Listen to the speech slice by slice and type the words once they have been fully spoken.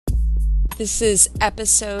This is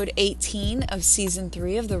episode 18 of season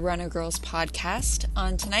 3 of the Runner Girls podcast.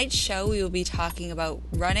 On tonight's show, we will be talking about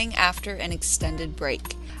running after an extended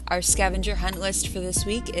break. Our scavenger hunt list for this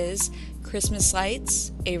week is Christmas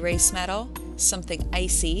lights, a race medal, something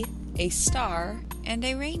icy, a star, and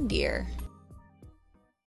a reindeer.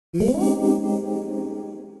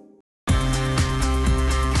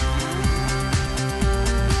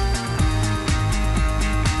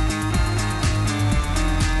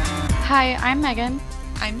 Hi, I'm Meagan.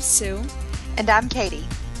 I'm Sue. And I'm Katie.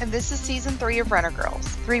 And this is season 3 of Runner Girls.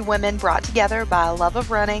 3 women brought together by a love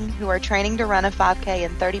of running who are training to run a 5K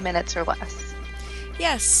in 30 minutes or less.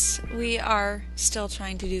 Yes, we are still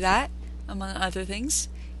trying to do that, among other things,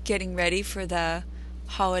 getting ready for the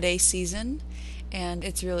holiday season, and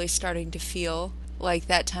it's really starting to feel like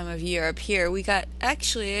that time of year up here. We got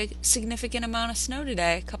actually a significant amount of snow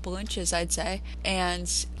today, a couple inches I'd say,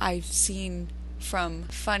 and I've seen from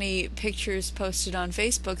funny pictures posted on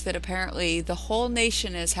Facebook that apparently the whole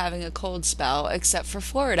nation is having a cold spell except for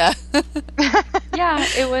Florida. Yeah,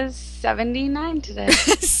 it was 79 today.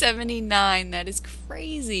 79, that is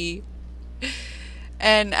crazy.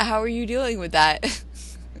 And how are you dealing with that?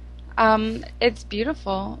 It's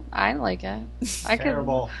beautiful. I like it.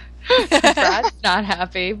 Terrible. Brad's not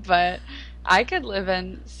happy, but I could live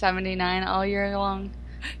in 79 all year long.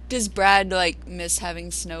 Does Brad, miss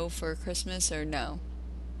having snow for Christmas, or no?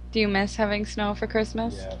 Do you miss having snow for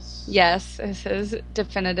Christmas? Yes. Yes, is his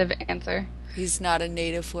definitive answer. He's not a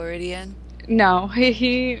native Floridian? No,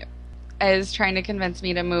 he is trying to convince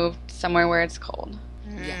me to move somewhere where it's cold.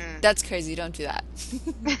 Yeah, that's crazy. Don't do that.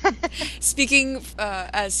 Speaking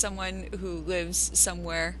as someone who lives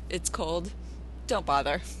somewhere it's cold, don't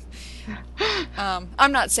bother.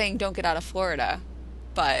 I'm not saying don't get out of Florida,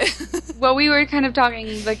 but... Well, we were kind of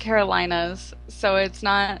talking the Carolinas, so it's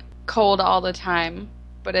not cold all the time,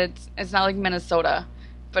 but it's not like Minnesota,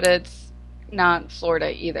 but it's not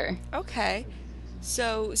Florida either. Okay.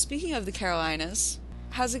 So, speaking of the Carolinas,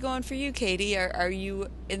 how's it going for you, Katie? Are you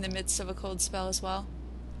in the midst of a cold spell as well?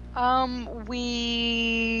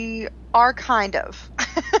 We are kind of.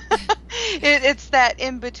 It's that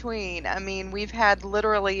in between. I mean, we've had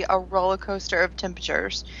literally a roller coaster of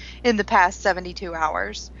temperatures in the past 72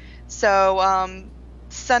 hours. So,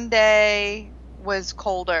 Sunday was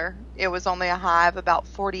colder. It was only a high of about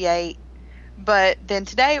 48. But then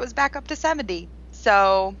today it was back up to 70.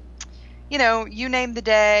 So, you name the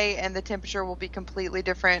day and the temperature will be completely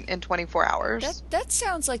different in 24 hours. That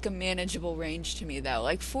sounds like a manageable range to me, though.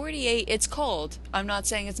 48, it's cold. I'm not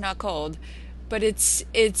saying it's not cold, but it's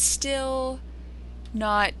still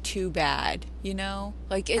not too bad,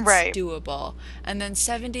 It's right. doable. And then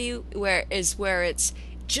 70 where it's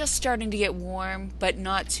just starting to get warm, but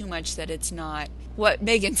not too much that it's not what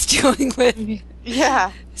Megan's dealing with.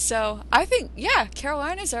 Yeah. So I think,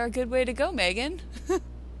 Carolinas are a good way to go, Megan.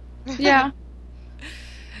 Yeah.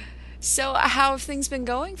 So how have things been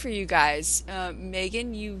going for you guys?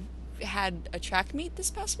 Meagan, you had a track meet this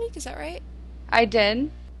past week, is that right? I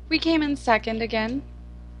did. We came in second again.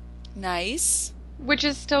 Nice. Which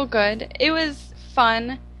is still good. It was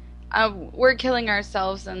fun. We're killing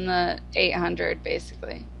ourselves in the 800,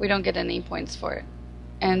 basically. We don't get any points for it.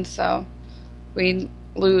 And so we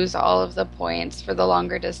lose all of the points for the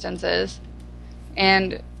longer distances.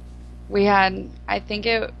 And we had,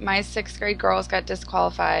 my 6th grade girls got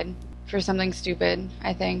disqualified for something stupid,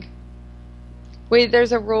 I think. Wait,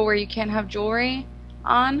 there's a rule where you can't have jewelry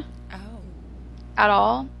on at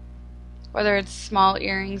all, whether it's small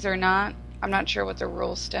earrings or not. I'm not sure what the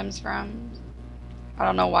rule stems from. I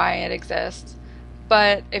don't know why it exists.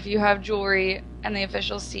 But if you have jewelry and the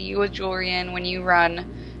officials see you with jewelry in when you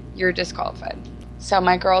run, you're disqualified. So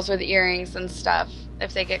my girls with earrings and stuff,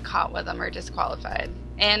 if they get caught with them, are disqualified.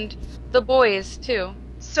 And the boys, too.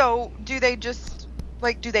 So, do they just,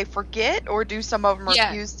 do they forget, or do some of them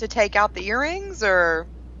refuse to take out the earrings, or?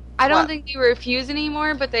 I don't think they refuse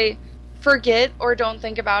anymore, but they forget or don't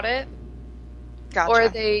think about it. Gotcha. Or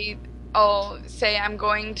they say, I'm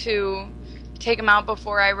going to take them out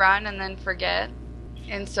before I run, and then forget.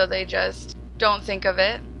 And so they just don't think of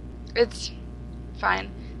it. It's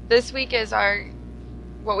fine. This week is our,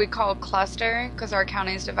 what we call cluster, because our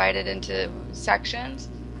county is divided into sections.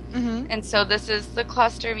 Mm-hmm. And so this is the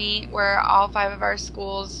cluster meet where all 5 of our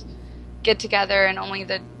schools get together, and only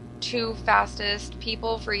the 2 fastest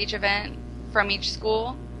people for each event from each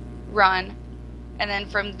school run. And then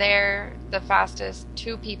from there, the fastest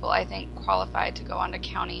 2 people, I think, qualified to go on to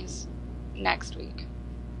counties next week.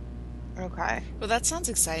 Okay. Well, that sounds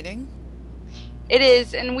exciting. It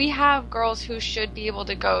is, and we have girls who should be able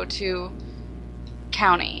to go to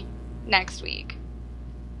county next week.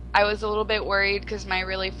 I was a little bit worried because my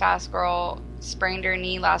really fast girl sprained her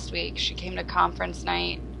knee last week. She came to conference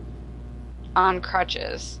night on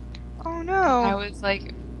crutches. Oh no. I was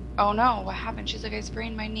like, oh no, what happened? She's like, I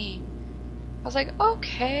sprained my knee. I was like,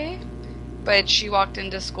 okay. But she walked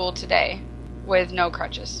into school today with no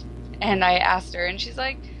crutches. And I asked her, and she's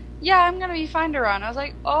like, yeah, I'm going to be fine to run. I was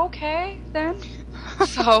like, okay, then.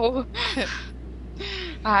 So,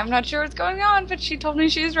 I'm not sure what's going on, but she told me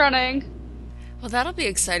she's running. Well, that'll be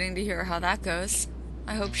exciting to hear how that goes.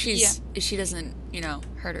 I hope she doesn't,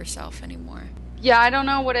 hurt herself anymore. Yeah, I don't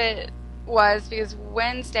know what it was because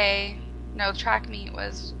track meet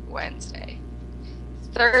was Wednesday.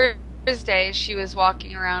 Thursday, she was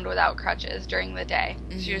walking around without crutches during the day.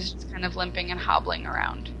 Mm-hmm. She was just kind of limping and hobbling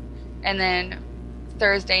around. And then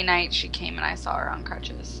Thursday night, she came and I saw her on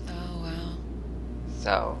crutches. Oh, wow.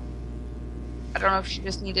 So, I don't know if she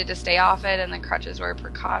just needed to stay off it and the crutches were a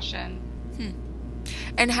precaution.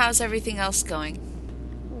 And how's everything else going?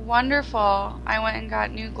 Wonderful. I went and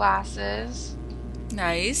got new glasses.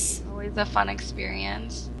 Nice. Always a fun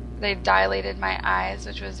experience. They dilated my eyes,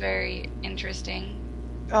 which was very interesting.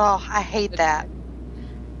 Oh, I hate that.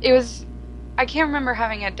 I can't remember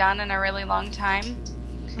having it done in a really long time,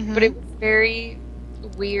 but it was very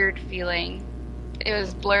weird feeling. It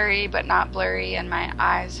was blurry, but not blurry, and my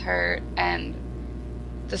eyes hurt, and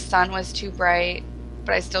the sun was too bright,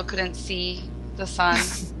 but I still couldn't see the sun.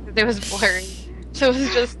 It was blurry. So it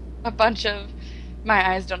was just a bunch of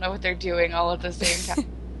my eyes don't know what they're doing all at the same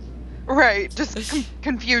time. Right, just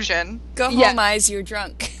confusion. Go home, eyes, you're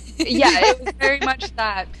drunk. Yeah, it was very much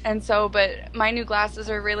that. And so, but my new glasses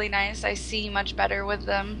are really nice. I see much better with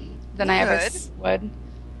them than I ever would.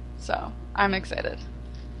 So, I'm excited.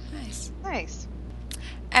 Nice.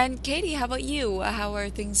 And Katie, how about you? How are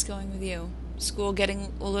things going with you? School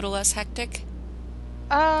getting a little less hectic?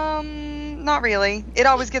 Not really. It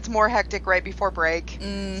always gets more hectic right before break.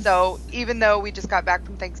 So even though we just got back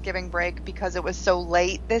from Thanksgiving break because it was so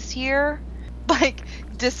late this year, like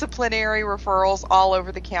disciplinary referrals all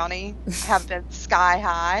over the county have been sky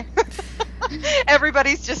high.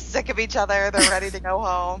 Everybody's just sick of each other. They're ready to go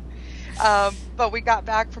home. But we got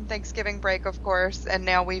back from Thanksgiving break, of course, and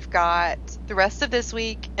now we've got the rest of this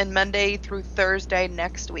week and Monday through Thursday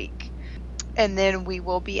next week. And then we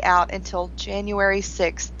will be out until January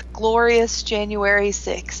 6th. Glorious January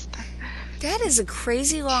 6th. That is a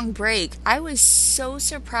crazy long break. I was so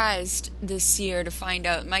surprised this year to find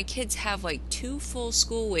out my kids have like 2 full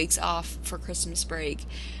school weeks off for Christmas break.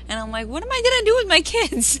 And I'm like, what am I going to do with my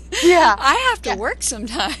kids? Yeah. I have to work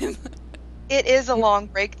sometime. It is a long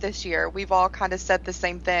break this year. We've all kind of said the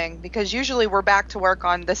same thing because usually we're back to work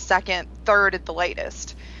on the 2nd, 3rd at the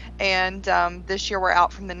latest. And this year we're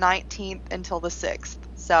out from the 19th until the 6th.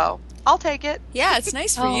 So I'll take it. Yeah, it's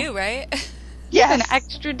nice for you, right? Yes. An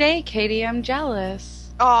extra day, Katie. I'm jealous.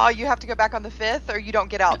 Oh, you have to go back on the 5th or you don't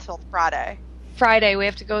get out till Friday? Friday. We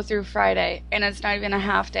have to go through Friday. And it's not even a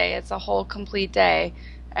half day. It's a whole complete day.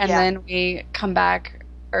 And then we come back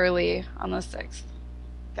early on the 6th.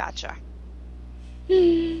 Gotcha.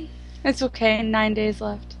 It's okay. 9 days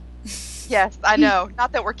left. Yes, I know.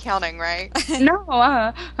 Not that we're counting, right? No,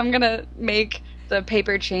 I'm going to make the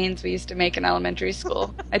paper chains we used to make in elementary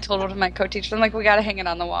school. I told one of my co-teachers, I'm like, we got to hang it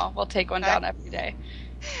on the wall. We'll take one down every day.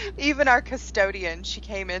 Even our custodian, she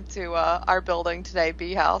came into our building today,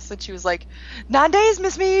 B House, and she was like, 9 days,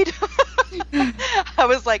 Miss Mead. I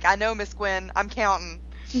was like, I know, Miss Gwen. I'm counting.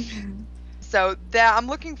 So I'm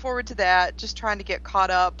looking forward to that, just trying to get caught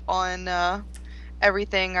up on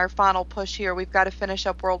everything. Our final push here, we've got to finish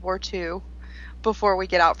up World War II before we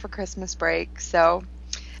get out for Christmas break. So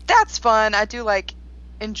that's fun. I do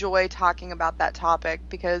enjoy talking about that topic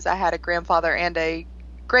because I had a grandfather and a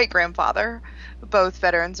great-grandfather, both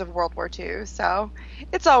veterans of World War II. So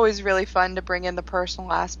it's always really fun to bring in the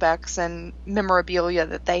personal aspects and memorabilia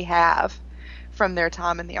that they have from their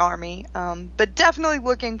time in the Army. But definitely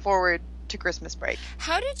looking forward to Christmas break.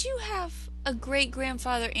 How did you have a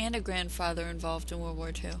great-grandfather and a grandfather involved in World War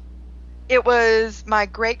II? It was my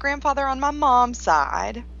great-grandfather on my mom's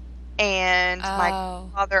side and my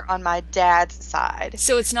grandfather on my dad's side.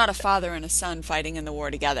 So it's not a father and a son fighting in the war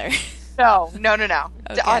together. No.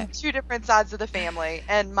 Okay. On 2 different sides of the family.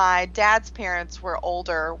 And my dad's parents were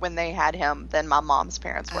older when they had him than my mom's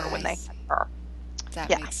parents were when they had her. That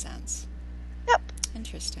makes sense. Yep.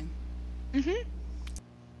 Interesting. Mm-hmm.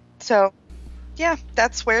 So, yeah,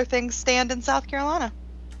 that's where things stand in South Carolina.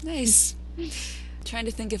 Nice. Trying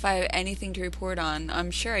to think if I have anything to report on.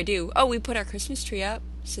 I'm sure I do. Oh, we put our Christmas tree up,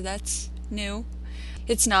 so that's new.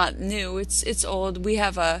 It's not new. It's old. We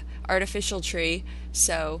have a artificial tree,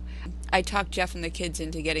 so I talked Jeff and the kids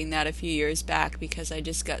into getting that a few years back because I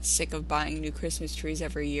just got sick of buying new Christmas trees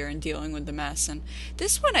every year and dealing with the mess. And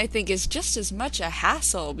this one I think is just as much a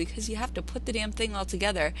hassle because you have to put the damn thing all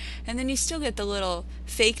together, and then you still get the little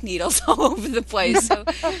fake needles all over the place. So,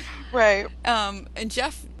 Right. and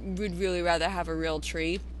Jeff would really rather have a real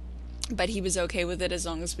tree, but he was okay with it as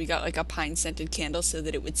long as we got like a pine-scented candle so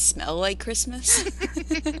that it would smell like Christmas.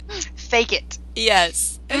 Fake it.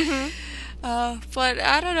 Yes. But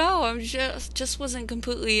I don't know. I'm just wasn't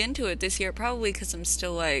completely into it this year. Probably because I'm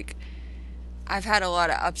still like, I've had a lot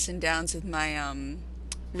of ups and downs with my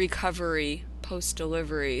recovery post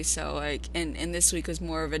delivery. So like, and this week was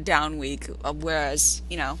more of a down week, whereas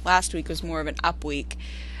last week was more of an up week.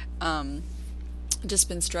 Just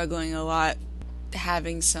been struggling a lot,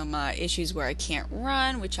 having some issues where I can't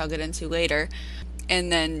run, which I'll get into later,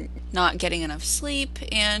 and then not getting enough sleep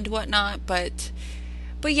and whatnot. But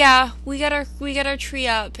yeah, we got our tree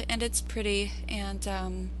up and it's pretty,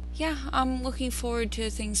 and yeah, I'm looking forward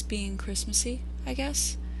to things being Christmassy, I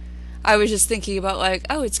guess. I was just thinking about like,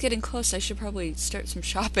 oh, it's getting close. I should probably start some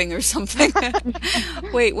shopping or something.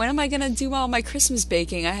 Wait, when am I gonna do all my Christmas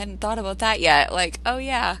baking? I hadn't thought about that yet. Like, oh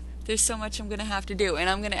yeah, there's so much I'm gonna have to do, and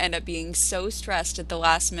I'm gonna end up being so stressed at the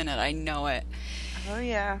last minute. I know it. Oh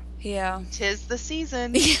yeah. Yeah. 'Tis the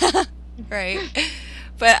season. Yeah. Right.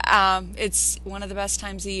 But it's one of the best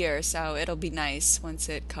times of year, so it'll be nice once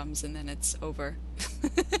it comes and then it's over.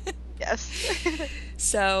 Yes.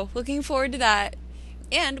 So looking forward to that.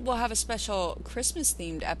 And we'll have a special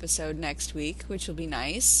Christmas-themed episode next week, which will be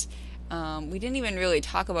nice. We didn't even really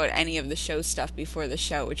talk about any of the show stuff before the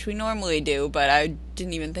show, which we normally do, but I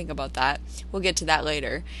didn't even think about that. We'll get to that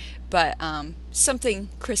later. But something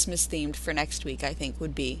Christmas-themed for next week, I think,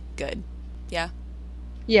 would be good. Yeah?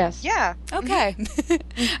 Yes. Yeah. Okay.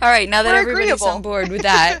 All right, now that We're everybody's agreeable. on board with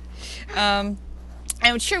that,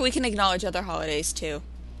 I'm sure we can acknowledge other holidays, too.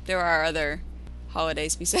 There are other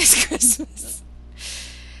holidays besides Christmas.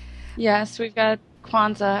 Yes, we've got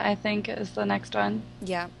Kwanzaa, I think, is the next one.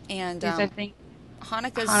 Yeah, and Because I think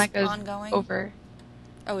Hanukkah's ongoing. over.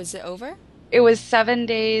 Oh, is it over? It was 7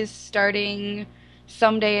 days starting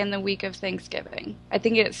someday in the week of Thanksgiving. I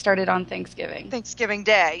think it started on Thanksgiving. Thanksgiving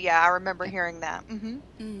Day. Yeah, I remember hearing that.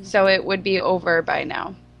 So it would be over by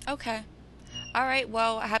now. Okay. All right,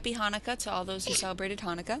 well, happy Hanukkah to all those who celebrated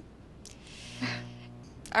Hanukkah.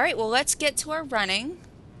 All right, well, let's get to our running.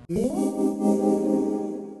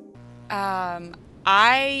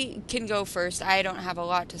 I can go first. I don't have a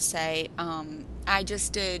lot to say.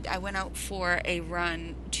 I went out for a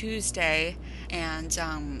run Tuesday and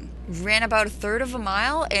ran about 1/3 of a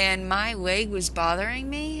mile, and my leg was bothering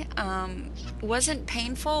me. It wasn't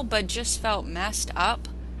painful, but just felt messed up,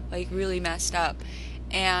 like really messed up.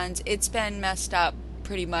 And it's been messed up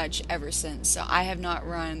pretty much ever since. So I have not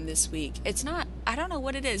run this week. I don't know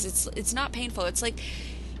what it is. It's not painful. It's like,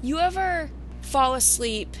 you ever fall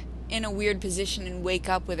asleep in a weird position and wake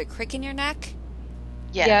up with a crick in your neck?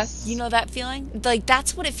 Yes. You know that feeling? Like,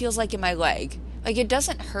 that's what it feels like in my leg. Like, it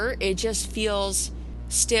doesn't hurt, it just feels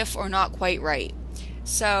stiff or not quite right.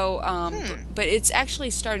 So, but it's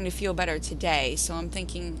actually starting to feel better today, so I'm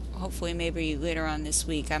thinking hopefully maybe later on this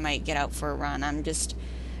week I might get out for a run. I'm just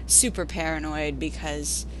super paranoid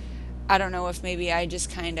because I don't know if maybe I just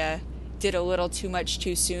kind of did a little too much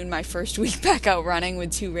too soon my first week back out running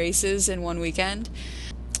with 2 races in one weekend.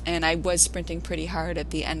 And I was sprinting pretty hard at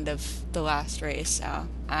the end of the last race, so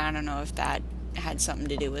I don't know if that had something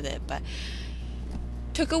to do with it. But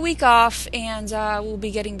took a week off, and we'll be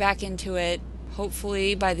getting back into it,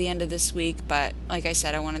 hopefully by the end of this week. But like I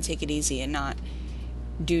said, I want to take it easy and not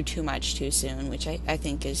do too much too soon, which I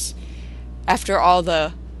think is, after all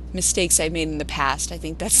the mistakes I made in the past, I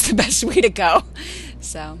think that's the best way to go.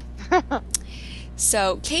 So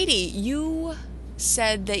Katie, you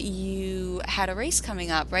said that you had a race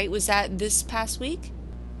coming up, right? Was that this past week?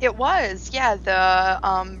 It was, yeah,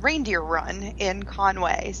 the reindeer run in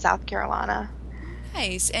Conway, South Carolina.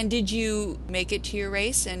 Nice. And did you make it to your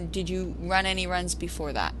race, and did you run any runs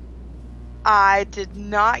before that? I did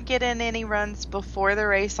not get in any runs before the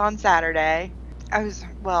race on Saturday.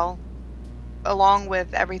 Along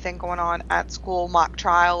with everything going on at school, mock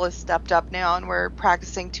trial is stepped up now, and we're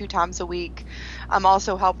practicing 2 times a week. I'm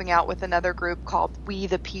also helping out with another group called We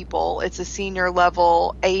the People. It's a senior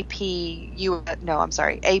level AP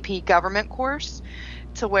government course,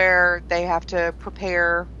 to where they have to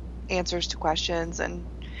prepare answers to questions and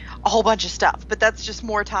a whole bunch of stuff. But that's just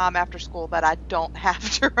more time after school that I don't have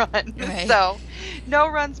to run. Right. So no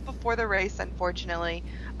runs before the race, unfortunately.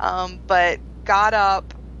 But got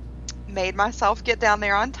up, made myself get down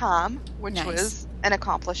there on time, which Nice. was an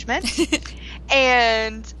accomplishment.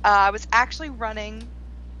 And I was actually running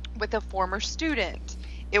with a former student.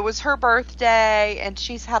 It was her birthday, and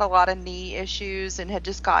she's had a lot of knee issues and had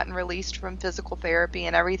just gotten released from physical therapy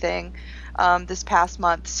and everything this past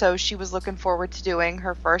month. So she was looking forward to doing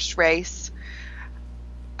her first race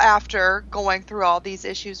after going through all these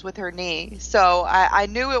issues with her knee. So I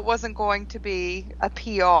knew it wasn't going to be a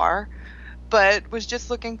PR, but was just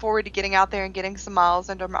looking forward to getting out there and getting some miles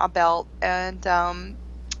under my belt. And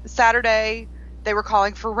Saturday, they were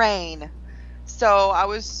calling for rain. So I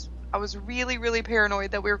was really, really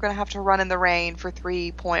paranoid that we were going to have to run in the rain for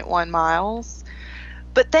 3.1 miles.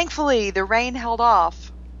 But thankfully, the rain held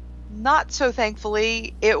off. Not so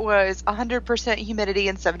thankfully, it was 100% humidity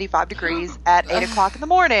and 75 degrees at 8 o'clock in the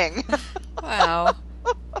morning. Wow.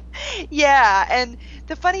 Yeah, and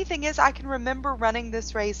the funny thing is, I can remember running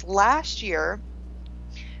this race last year,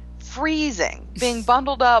 freezing, being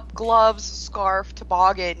bundled up, gloves, scarf,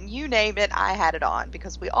 toboggan, you name it, I had it on,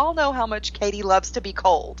 because we all know how much Katie loves to be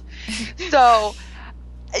cold. So,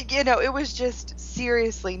 it was just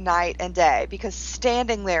seriously night and day, because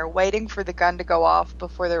standing there waiting for the gun to go off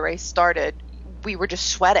before the race started, we were just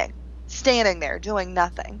sweating, standing there doing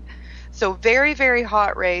nothing. So very, very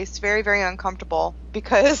hot race, very, very uncomfortable,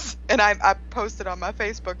 because, and I posted on my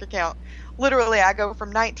Facebook account, literally I go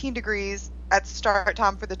from 19 degrees at start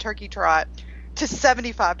time for the turkey trot to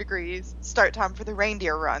 75 degrees start time for the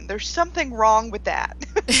reindeer run. There's something wrong with that.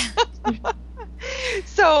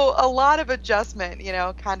 So a lot of adjustment,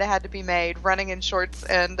 kind of had to be made. Running in shorts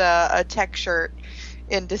and a tech shirt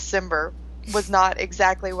in December was not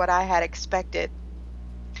exactly what I had expected.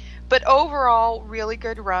 But overall, really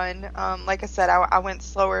good run. Like I said, I went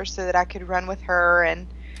slower so that I could run with her. And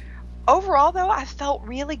overall, though, I felt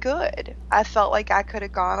really good. I felt like I could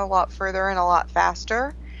have gone a lot further and a lot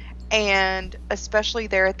faster. And especially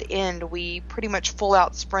there at the end, we pretty much full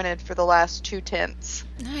out sprinted for the last 2/10.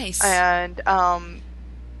 Nice. And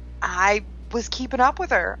I was keeping up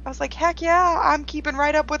with her. I was like, heck yeah, I'm keeping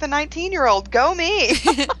right up with a 19-year-old. Go me.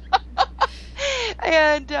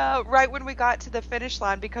 And right when we got to the finish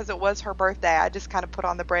line, because it was her birthday, I just kind of put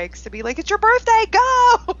on the brakes to be like, it's your birthday,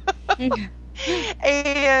 go!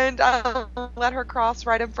 And let her cross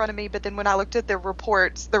right in front of me. But then when I looked at the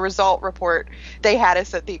result report, they had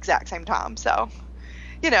us at the exact same time. So,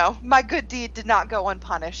 my good deed did not go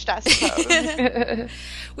unpunished, I suppose.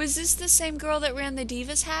 Was this the same girl that ran the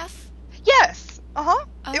Divas half? Yes. Uh-huh.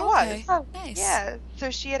 Oh, it okay. was. Nice. Yeah.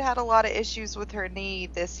 So she had a lot of issues with her knee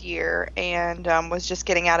this year, and was just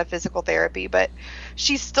getting out of physical therapy. But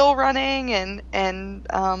she's still running and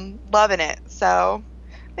loving it. So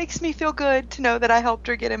makes me feel good to know that I helped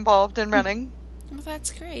her get involved in running. Well,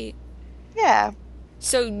 that's great. Yeah.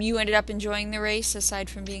 So you ended up enjoying the race aside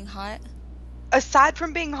from being hot? Aside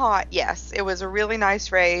from being hot, yes. It was a really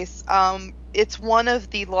nice race. It's one of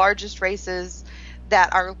the largest races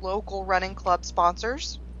that our local running club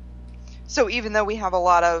sponsors. So even though we have a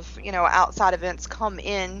lot of, outside events come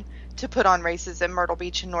in to put on races in Myrtle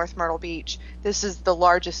Beach and North Myrtle Beach, this is the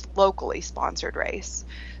largest locally sponsored race.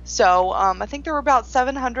 So I think there were about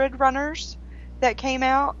 700 runners that came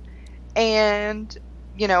out and,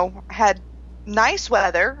 had nice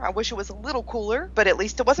weather. I wish it was a little cooler, but at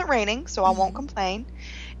least it wasn't raining, so I won't complain.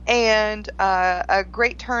 And a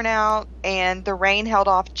great turnout, and the rain held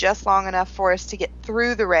off just long enough for us to get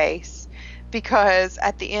through the race, because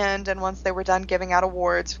at the end, and once they were done giving out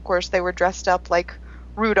awards, of course they were dressed up like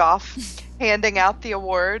Rudolph, handing out the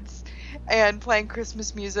awards and playing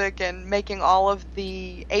Christmas music and making all of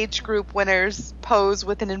the age group winners pose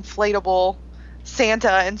with an inflatable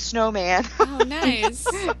Santa and snowman. Oh, nice.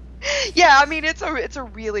 Yeah, I mean, it's a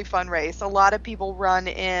really fun race. A lot of people run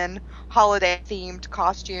in holiday-themed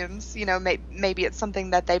costumes. Maybe it's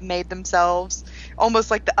something that they've made themselves,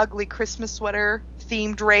 almost like the ugly Christmas sweater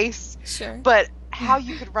themed race. Sure. But how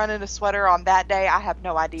you could run in a sweater on that day, I have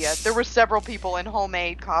no idea. There were several people in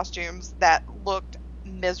homemade costumes that looked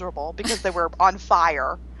miserable because they were on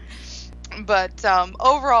fire. But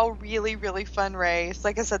overall, really, really fun race.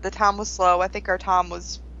 Like I said, the time was slow. I think our time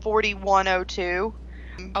was 41:02.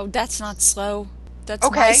 Oh, that's not slow. That's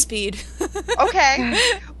Okay. my speed. Okay.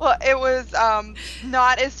 Well, it was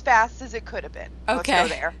not as fast as it could have been. Okay. Let's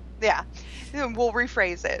go there. Yeah. We'll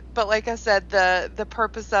rephrase it. But like I said, the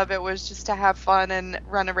purpose of it was just to have fun and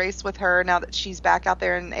run a race with her now that she's back out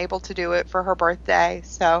there and able to do it for her birthday.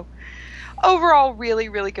 So overall, really,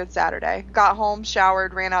 really good Saturday. Got home,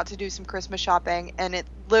 showered, ran out to do some Christmas shopping, and it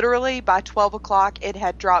literally by 12 o'clock it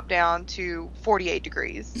had dropped down to 48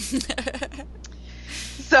 degrees.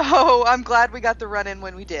 So I'm glad we got the run in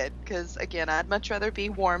when we did, because again, I'd much rather be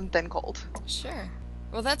warm than cold. Sure.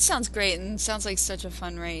 Well, that sounds great and sounds like such a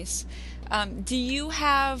fun race. Do you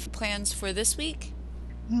have plans for this week?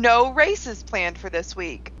 No races planned for this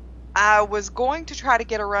week. I was going to try to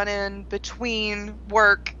get a run in between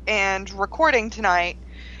work and recording tonight.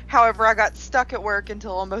 However, I got stuck at work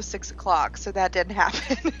until almost 6 o'clock, so that didn't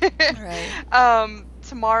happen. Right.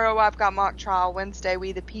 Tomorrow I've got mock trial. Wednesday,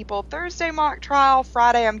 We the People. Thursday, mock trial.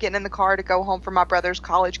 Friday, I'm getting in the car to go home for my brother's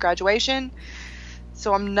college graduation.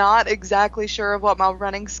 So I'm not exactly sure of what my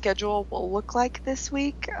running schedule will look like this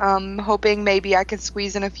week. I'm hoping maybe I can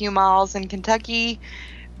squeeze in a few miles in Kentucky,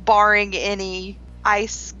 barring any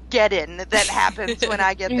ice get-in that happens when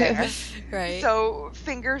I get there. Right. So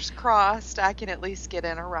fingers crossed I can at least get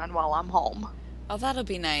in a run while I'm home. Oh, that'll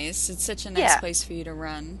be nice. It's such a nice place for you to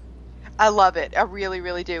run. I love it. I really,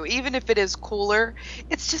 really do. Even if it is cooler,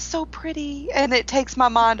 it's just so pretty, and it takes my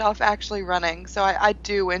mind off actually running. So I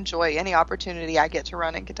do enjoy any opportunity I get to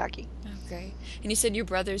run in Kentucky. Oh, great. And you said your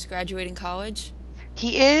brother's graduating college?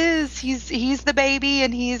 He is. He's the baby,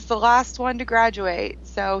 and he's the last one to graduate.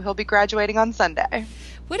 So he'll be graduating on Sunday.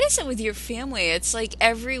 What is it with your family? It's like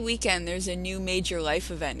every weekend there's a new major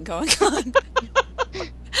life event going on.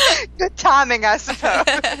 Good timing, I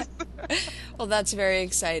suppose. Well, that's very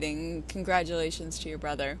exciting. Congratulations to your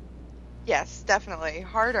brother. Yes, definitely.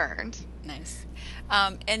 Hard earned. Nice.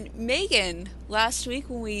 And Meagan, last week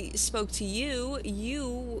when we spoke to you,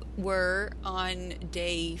 you were on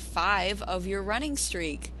day 5 of your running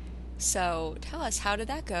streak. So tell us, how did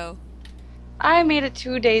that go? I made it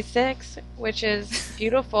to day 6, which is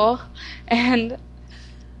beautiful. And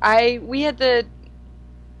I might have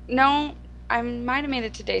made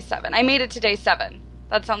it to day 7. I made it to day 7.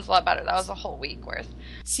 That sounds a lot better. That was a whole week worth.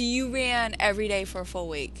 So you ran every day for a full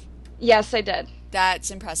week? Yes, I did.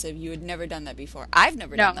 That's impressive. You had never done that before. I've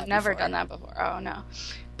never done that before. No, never done that before. Oh, no.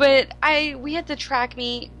 But we had the track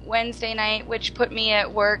meet Wednesday night, which put me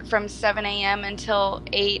at work from 7 a.m. until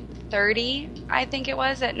 8:30, I think it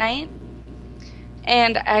was, at night.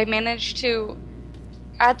 And I managed to,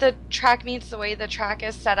 at the track meets, the way the track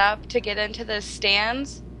is set up, to get into the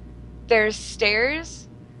stands, there's stairs,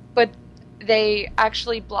 but they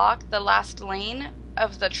actually block the last lane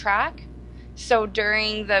of the track. So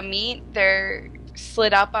during the meet, they're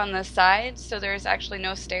slid up on the sides, so there's actually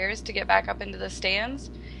no stairs to get back up into the stands.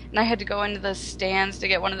 And I had to go into the stands to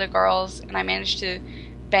get one of the girls, and I managed to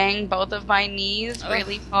bang both of my knees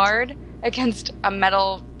really hard against a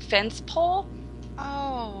metal fence pole.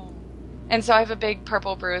 Oh. And so I have a big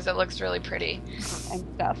purple bruise that looks really pretty and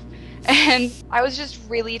stuff. And I was just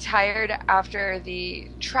really tired after the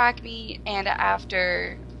track meet and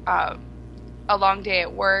after a long day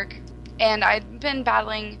at work. And I'd been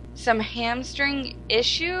battling some hamstring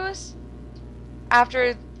issues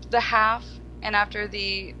after the half and after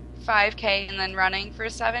the 5K and then running for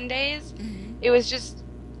 7 days. Mm-hmm. It was just,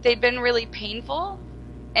 they'd been really painful.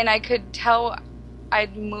 And I could tell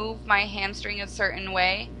I'd move my hamstring a certain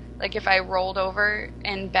way. Like if I rolled over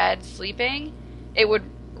in bed sleeping, it would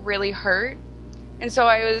really hurt. And so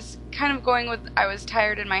I was kind of going with, I was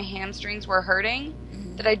tired and my hamstrings were hurting,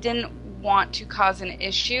 mm-hmm. that I didn't want to cause an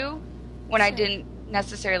issue when I didn't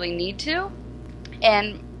necessarily need to.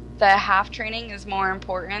 And the half training is more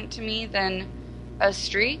important to me than a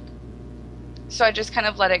streak. So I just kind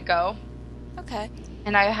of let it go. Okay.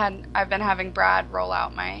 And I've been having Brad roll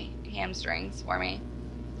out my hamstrings for me.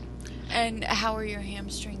 And how are your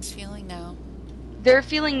hamstrings feeling now? They're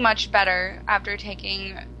feeling much better after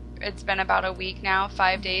taking, it's been about a week now,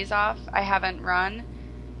 5 days off. I haven't run,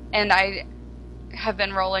 and I have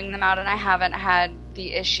been rolling them out, and I haven't had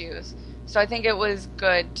the issues. So I think it was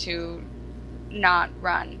good to not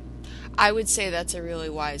run. I would say that's a really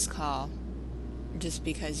wise call, just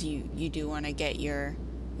because you do want to get your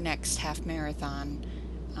next half marathon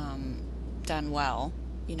done well.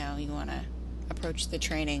 You know, you want to approach the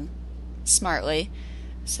training smartly.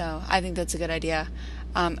 So I think that's a good idea.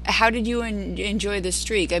 How did you enjoy the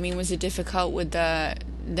streak? I mean, was it difficult with the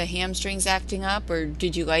hamstrings acting up, or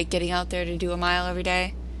did you like getting out there to do a mile every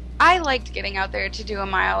day? I liked getting out there to do a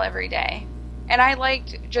mile every day. And I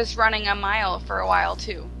liked just running a mile for a while,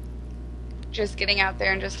 too. Just getting out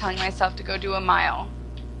there and just telling myself to go do a mile.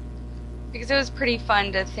 Because it was pretty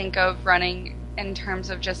fun to think of running in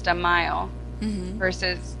terms of just a mile, mm-hmm.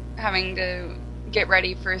 versus having to get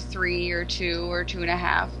ready for 3 or 2 or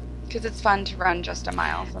 2.5. Because it's fun to run just a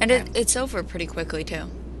mile sometimes. And it's over pretty quickly,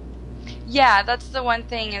 too. Yeah, that's the one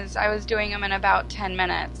thing, is I was doing them in about 10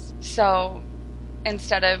 minutes. So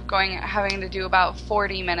instead of having to do about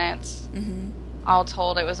 40 minutes, mm-hmm. all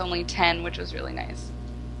told, it was only 10, which was really nice.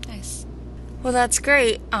 Nice. Well, that's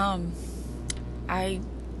great. I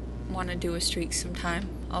want to do a streak sometime.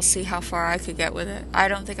 I'll see how far I could get with it. I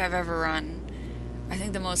don't think I've ever run I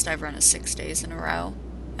think the most I've run is 6 days in a row.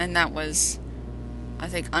 And that was, I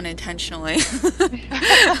think, unintentionally.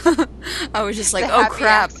 I was just like, oh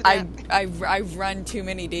crap, I've run too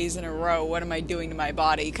many days in a row. What am I doing to my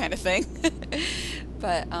body, kind of thing.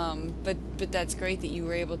 But that's great that you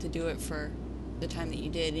were able to do it for the time that you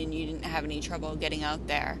did, and you didn't have any trouble getting out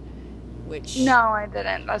there, which... No, I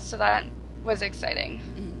didn't. So that was exciting.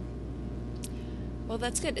 Well,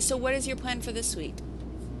 that's good. So what is your plan for this week?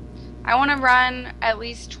 I want to run at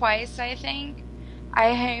least twice, I think. I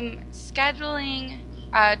am scheduling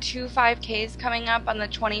 2 5Ks coming up on the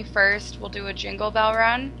 21st. We'll do a Jingle Bell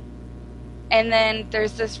run. And then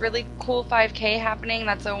there's this really cool 5K happening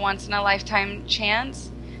that's a once-in-a-lifetime chance.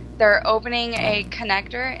 They're opening a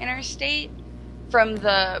connector interstate from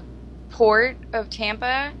the port of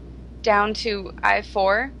Tampa down to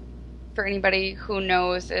I-4. For anybody who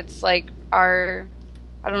knows, it's like I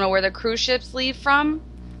don't know where the cruise ships leave from,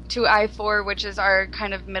 to I-4, which is our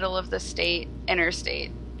kind of middle of the state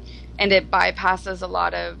interstate. And it bypasses a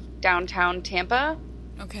lot of downtown Tampa.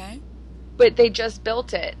 Okay. But they just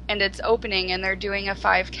built it, and it's opening, and they're doing a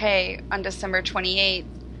 5K on December 28th,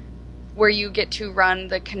 where you get to run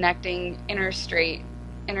the connecting interstate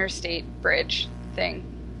bridge thing.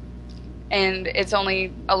 And it's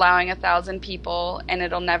only allowing 1,000 people, and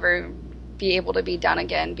it'll never be able to be done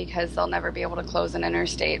again because they'll never be able to close an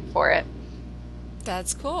interstate for it.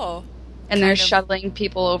 That's cool. And they're shuttling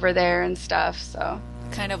people over there and stuff, so...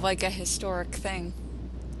 Kind of like a historic thing.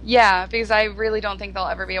 Yeah, because I really don't think they'll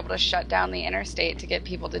ever be able to shut down the interstate to get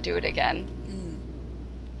people to do it again.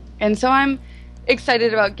 And so I'm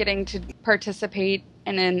excited about getting to participate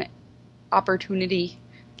in an opportunity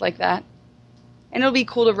like that. And it'll be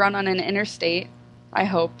cool to run on an interstate, I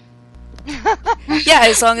hope. Yeah,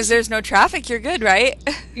 as long as there's no traffic, you're good, right?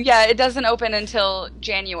 Yeah, it doesn't open until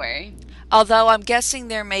January. Although I'm guessing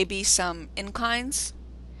there may be some inclines.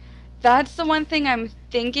 That's the one thing I'm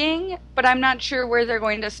thinking, but I'm not sure where they're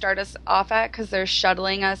going to start us off at because they're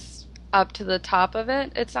shuttling us up to the top of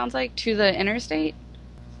it, it sounds like, to the interstate.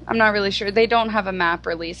 I'm not really sure. They don't have a map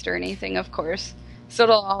released or anything, of course. So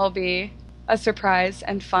it'll all be a surprise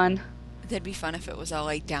and fun. That'd be fun if it was all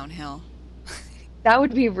like downhill. That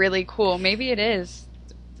would be really cool. Maybe it is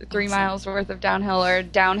 3 miles worth of downhill or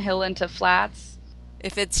downhill into flats.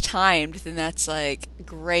 If it's timed, then that's like a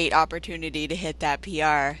great opportunity to hit that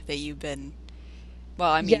PR that you've been,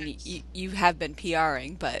 well, I mean, yes. you have been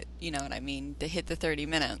PRing, but you know what I mean, to hit the 30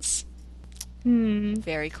 minutes.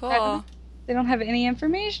 Very cool. They don't have any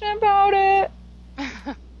information about it.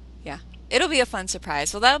 Yeah, it'll be a fun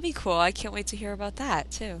surprise. Well, that'll be cool. I can't wait to hear about that,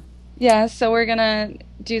 too. Yeah, so we're going to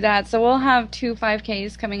do that. So we'll have 2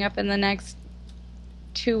 5Ks coming up in the next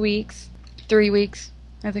 2 weeks, 3 weeks,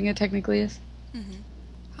 I think it technically is. Mm-hmm.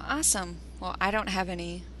 Awesome. Well, I don't have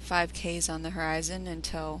any 5Ks on the horizon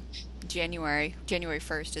until January. January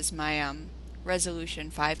 1st is my resolution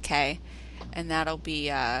 5K, and that'll be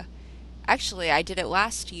actually I did it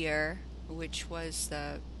last year, which was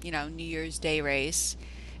the New Year's Day race,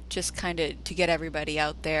 just kind of to get everybody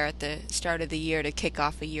out there at the start of the year to kick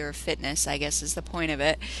off a year of fitness, I guess is the point of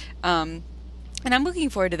it. And I'm looking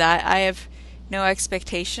forward to that. I have no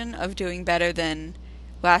expectation of doing better than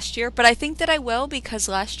last year, but I think that I will because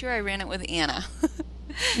last year I ran it with Anna.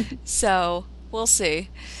 So we'll see.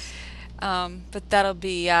 But that'll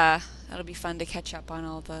be fun to catch up on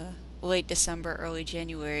all the late December, early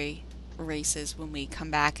January races when we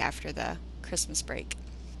come back after the Christmas break.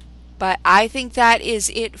 But I think that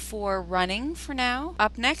is it for running for now.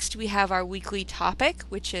 Up next we have our weekly topic,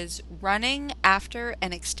 which is running after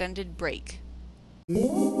an extended break.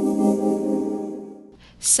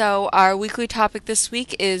 So our weekly topic this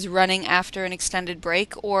week is running after an extended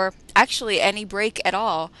break, or actually any break at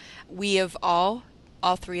all. We have all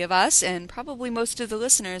 3 of us, and probably most of the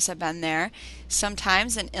listeners have been there.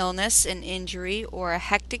 Sometimes an illness, an injury, or a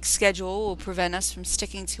hectic schedule will prevent us from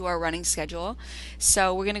sticking to our running schedule.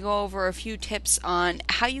 So we're going to go over a few tips on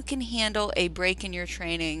how you can handle a break in your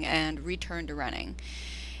training and return to running.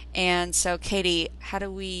 And so, Katie, how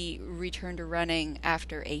do we return to running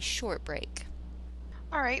after a short break?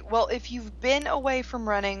 All right, well, if you've been away from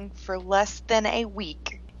running for less than a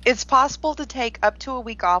week, it's possible to take up to a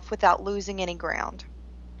week off without losing any ground.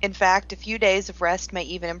 In fact, a few days of rest may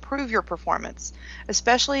even improve your performance,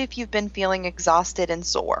 especially if you've been feeling exhausted and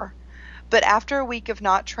sore. But after a week of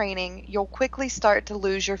not training, you'll quickly start to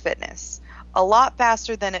lose your fitness, a lot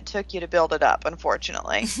faster than it took you to build it up,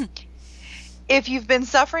 unfortunately. If you've been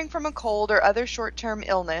suffering from a cold or other short-term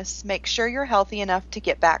illness, make sure you're healthy enough to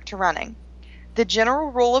get back to running. The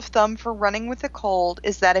general rule of thumb for running with a cold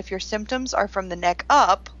is that if your symptoms are from the neck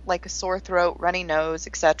up, like a sore throat, runny nose,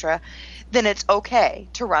 etc., then it's okay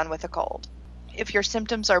to run with a cold. If your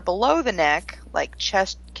symptoms are below the neck, like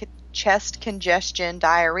chest congestion,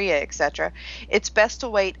 diarrhea, etc., it's best to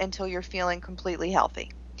wait until you're feeling completely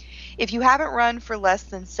healthy. If you haven't run for less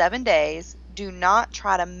than 7 days, do not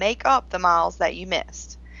try to make up the miles that you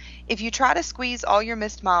missed. If you try to squeeze all your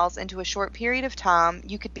missed miles into a short period of time,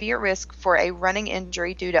 you could be at risk for a running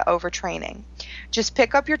injury due to overtraining. Just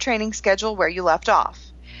pick up your training schedule where you left off.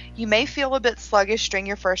 You may feel a bit sluggish during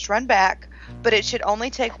your first run back, but it should only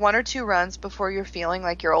take 1 or 2 runs before you're feeling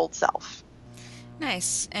like your old self.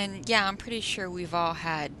 Nice. And yeah, I'm pretty sure we've all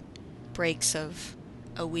had breaks of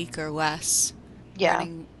a week or less. Yeah.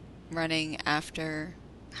 Running after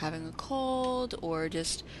having a cold, or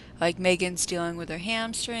just like Megan's dealing with her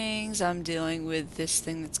hamstrings, I'm dealing with this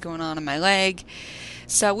thing that's going on in my leg.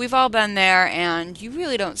 So we've all been there, and you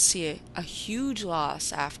really don't see a huge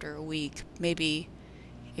loss after a week. Maybe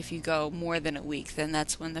if you go more than a week, then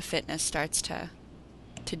that's when the fitness starts to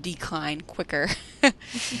decline quicker.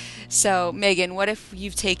 So Meagan, what if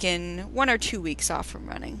you've taken 1 or 2 weeks off from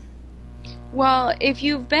running? Well, if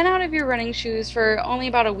you've been out of your running shoes for only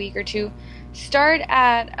about a week or two, start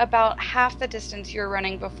at about half the distance you were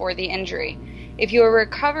running before the injury. If you are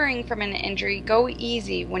recovering from an injury, go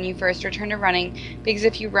easy when you first return to running, because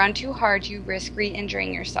if you run too hard, you risk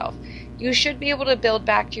re-injuring yourself. You should be able to build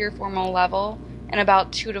back to your formal level in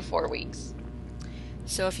about 2 to 4 weeks.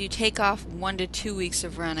 So if you take off 1 to 2 weeks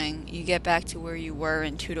of running, you get back to where you were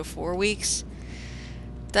in 2 to 4 weeks.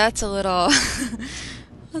 That's a little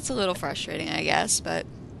that's a little frustrating, I guess, but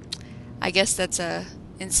I guess that's a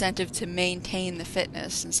incentive to maintain the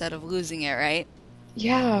fitness instead of losing it, right?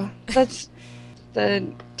 Yeah, that's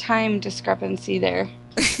the time discrepancy there.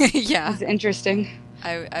 Yeah. It's interesting.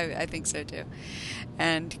 I think so too.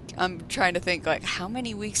 And I'm trying to think, like, how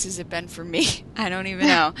many weeks has it been for me? I don't even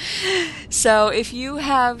know. So if you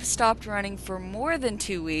have stopped running for more than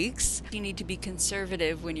 2 weeks, you need to be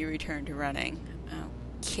conservative when you return to running.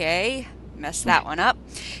 Okay, messed that one up.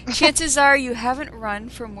 Chances are you haven't run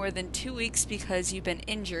for more than 2 weeks because you've been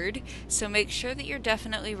injured, so make sure that you're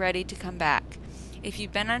definitely ready to come back. If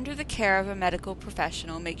you've been under the care of a medical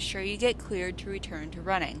professional, make sure you get cleared to return to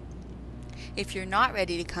running. If you're not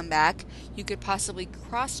ready to come back, you could possibly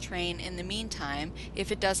cross-train in the meantime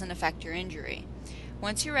if it doesn't affect your injury.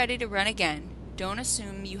 Once you're ready to run again, don't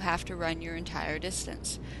assume you have to run your entire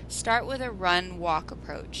distance. Start with a run-walk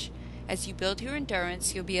approach. As you build your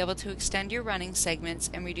endurance, you'll be able to extend your running segments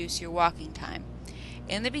and reduce your walking time.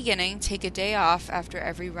 In the beginning, take a day off after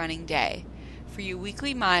every running day. For your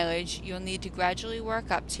weekly mileage, you'll need to gradually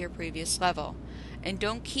work up to your previous level. And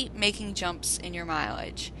don't keep making jumps in your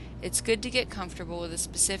mileage. It's good to get comfortable with a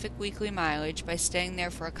specific weekly mileage by staying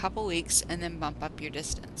there for a couple weeks and then bump up your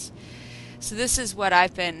distance. So this is what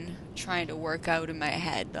I've been trying to work out in my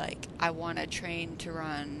head. Like, I want to train to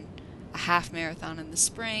run a half marathon in the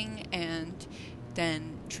spring and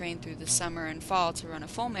then train through the summer and fall to run a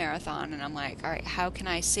full marathon. And I'm like, all right, how can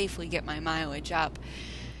I safely get my mileage up?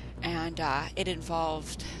 And it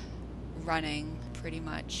involved running pretty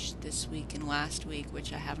much this week and last week,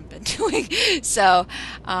 which I haven't been doing. So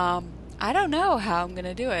I don't know how I'm going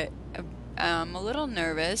to do it. I'm a little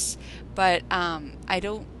nervous, but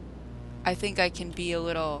I think I can be a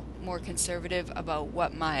little more conservative about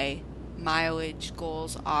what my mileage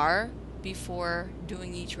goals are before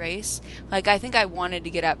doing each race. Like, I think I wanted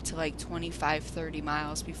to get up to like 25-30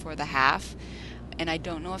 miles before the half, and I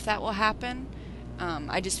don't know if that will happen.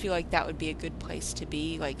 I just feel like that would be a good place to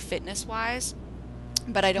be, like, fitness-wise,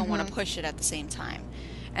 but I don't want to push it at the same time.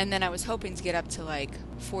 And then I was hoping to get up to like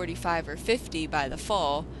 45 or 50 by the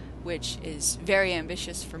full, which is very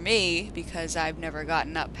ambitious for me because I've never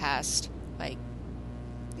gotten up to like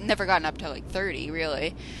 30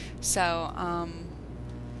 really. So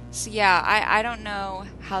yeah, I don't know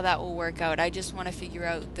how that will work out. I just want to figure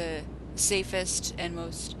out the safest and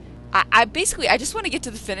most I just want to get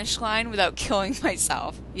to the finish line without killing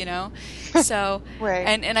myself, you know? So Right.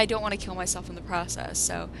 and I don't want to kill myself in the process.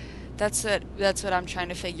 So that's what I'm trying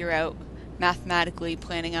to figure out, mathematically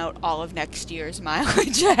planning out all of next year's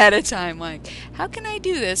mileage ahead of time. Like, how can I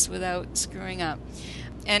do this without screwing up?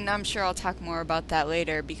 And I'm sure I'll talk more about that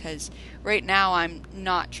later, because right now I'm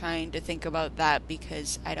not trying to think about that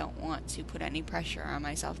because I don't want to put any pressure on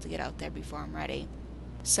myself to get out there before I'm ready.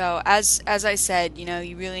 So as I said, you know,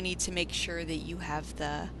 you really need to make sure that you have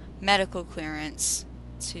the medical clearance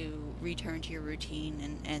to return to your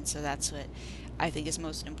routine, and so that's what I think is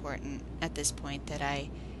most important at this point, that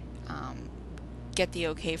I get the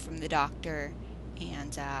okay from the doctor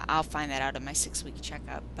and I'll find that out in my 6-week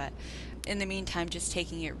checkup. But in the meantime, just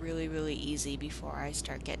taking it really, really easy before I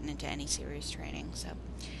start getting into any serious training.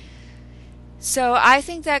 So I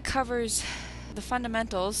think that covers the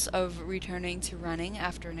fundamentals of returning to running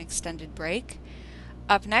after an extended break.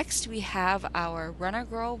 Up next, we have our Runner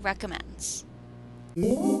Girl Recommends.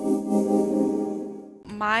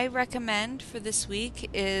 My recommend for this week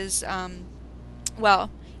is,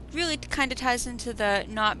 really kind of ties into the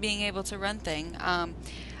not being able to run thing.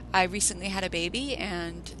 I recently had a baby,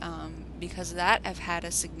 and because of that, I've had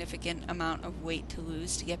a significant amount of weight to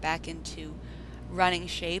lose to get back into running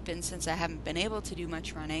shape. And since I haven't been able to do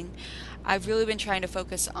much running, I've really been trying to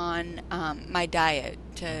focus on my diet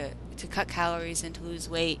to cut calories and to lose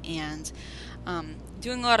weight. And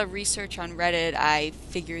doing a lot of research on Reddit, I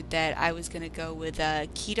figured that I was going to go with a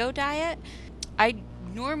keto diet. I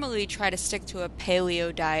normally try to stick to a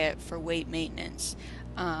paleo diet for weight maintenance.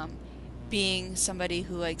 Being somebody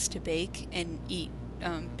who likes to bake and eat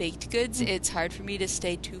baked goods, it's hard for me to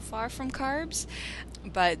stay too far from carbs.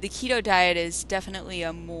 But the keto diet is definitely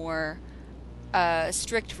a more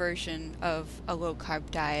strict version of a low-carb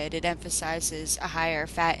diet. It emphasizes a higher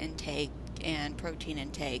fat intake and protein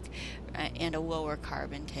intake and a lower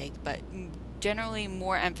carb intake, but generally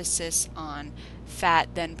more emphasis on fat,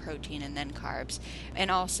 then protein, and then carbs,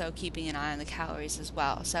 and also keeping an eye on the calories as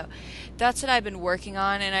well. So that's what I've been working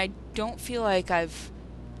on, and I don't feel like I've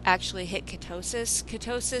actually hit ketosis.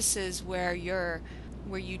 Ketosis is where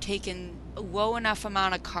you take in a low enough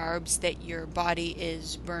amount of carbs that your body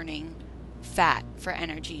is burning fat for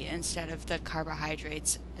energy instead of the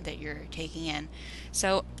carbohydrates that you're taking in.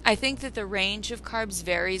 So I think that the range of carbs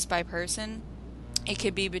varies by person. It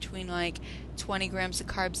could be between like 20 grams of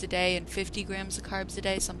carbs a day and 50 grams of carbs a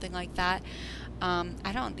day, something like that.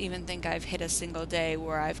 I don't even think I've hit a single day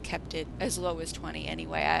where I've kept it as low as 20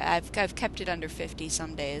 anyway. I've kept it under 50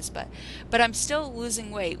 some days, but I'm still losing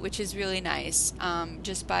weight, which is really nice.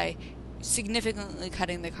 Just by significantly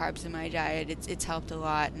cutting the carbs in my diet, it's helped a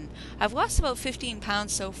lot. And I've lost about 15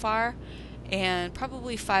 pounds so far, and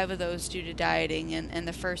probably 5 of those due to dieting, and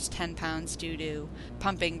the first 10 pounds due to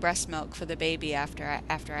pumping breast milk for the baby after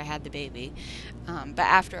I had the baby. But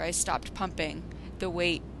after I stopped pumping, the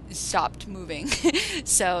weight stopped moving.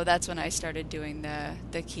 So that's when I started doing the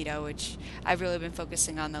keto, which I've really been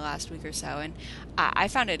focusing on the last week or so, and I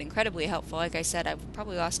found it incredibly helpful. Like I said, I've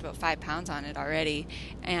probably lost about 5 pounds on it already,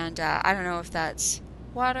 and I don't know if that's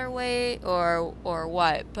water weight or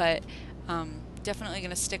what, but definitely going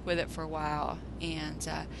to stick with it for a while. And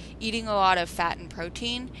eating a lot of fat and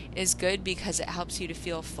protein is good because it helps you to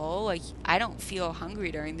feel full. Like, I don't feel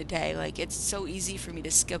hungry during the day. Like, it's so easy for me to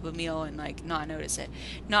skip a meal and like not notice it.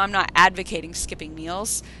 No, I'm not advocating skipping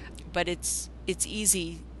meals, but it's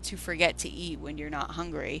easy to forget to eat when you're not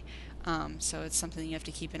hungry. So it's something you have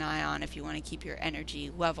to keep an eye on if you want to keep your energy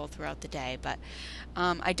level throughout the day. But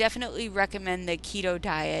I definitely recommend the keto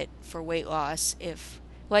diet for weight loss if,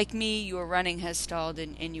 like me, your running has stalled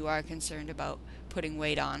and you are concerned about putting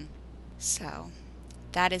weight on. So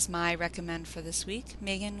that is my recommend for this week.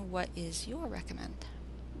 Meagan, what is your recommend?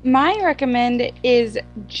 My recommend is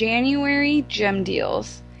January gym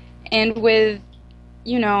deals. And with,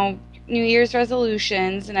 New Year's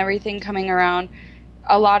resolutions and everything coming around,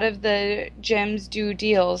 a lot of the gyms do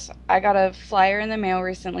deals. I got a flyer in the mail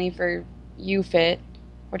recently for UFit,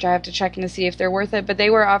 which I have to check in to see if they're worth it, but they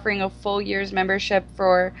were offering a full year's membership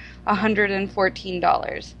for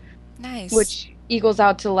 $114. Nice. Which equals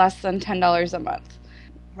out to less than $10 a month.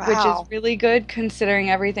 Wow. Which is really good considering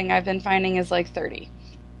everything I've been finding is like $30.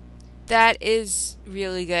 That is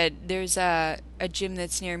really good. There's a gym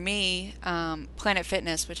that's near me, Planet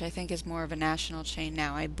Fitness, which I think is more of a national chain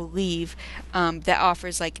now, I believe, that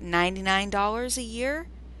offers like $99 a year.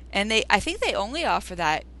 And I think they only offer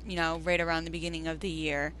that, right around the beginning of the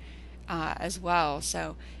year as well.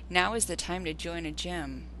 So now is the time to join a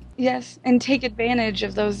gym. Yes, and take advantage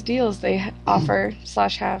of those deals they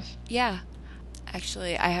offer/have. Yeah.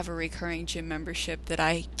 Actually, I have a recurring gym membership that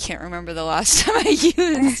I can't remember the last time I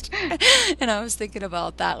used. And I was thinking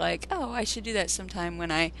about that, like, oh, I should do that sometime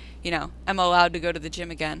when I'm allowed to go to the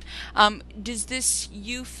gym again. Does this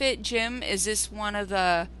UFit gym, is this one of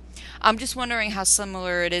the... I'm just wondering how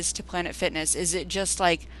similar it is to Planet Fitness. Is it just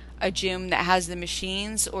like a gym that has the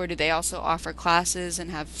machines, or do they also offer classes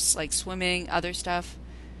and have like swimming, other stuff?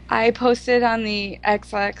 I posted on the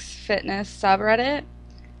XX Fitness subreddit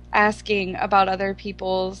asking about other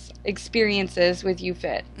people's experiences with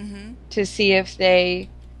UFit to see if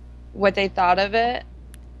what they thought of it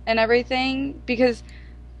and everything, because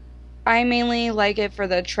I mainly like it for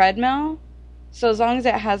the treadmill. So as long as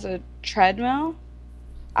it has a treadmill,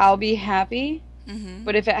 I'll be happy. Mm-hmm.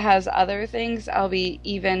 But if it has other things, I'll be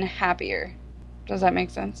even happier. Does that make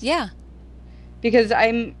sense? Yeah. Because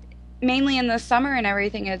I'm mainly in the summer and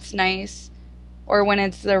everything, it's nice. Or when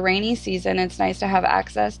it's the rainy season, it's nice to have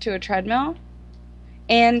access to a treadmill.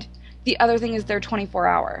 And the other thing is they're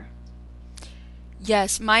 24-hour.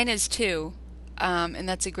 Yes, mine is too. And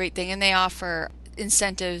that's a great thing. And they offer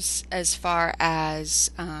incentives as far as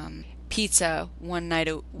pizza one night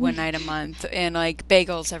a month and like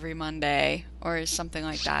bagels every Monday or something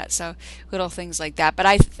like that. So little things like that. But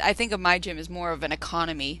I think of my gym as more of an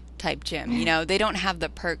economy type gym. You know, they don't have the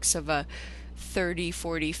perks of a 30,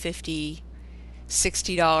 40, 50,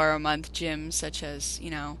 $60 a month gym such as, you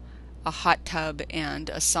know, a hot tub and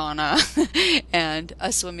a sauna and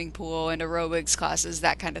a swimming pool and aerobics classes,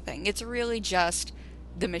 that kind of thing. It's really just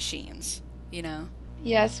the machines, you know.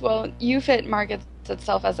 Yes, well, UFit markets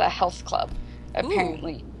itself as a health club, Ooh,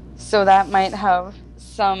 apparently. So that might have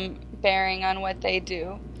some bearing on what they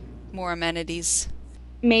do. more amenities.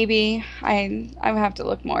 Maybe I would have to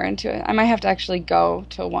look more into it. I might have to actually go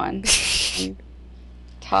to one and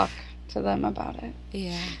talk to them about it.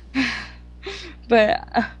 Yeah. But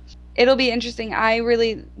it'll be interesting.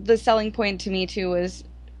 The selling point to me too was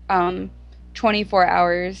 24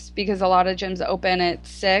 hours because a lot of gyms open at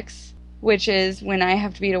 6, which is when I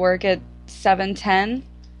have to be to work at 7:10.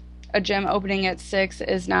 A gym opening at 6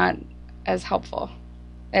 is not as helpful.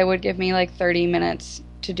 It would give me like 30 minutes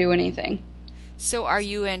to do anything. So are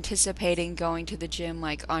you anticipating going to the gym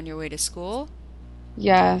like on your way to school?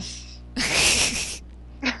 Yes.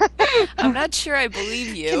 I'm not sure I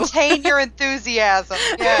believe you. Contain your enthusiasm.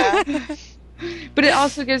 Yeah. But it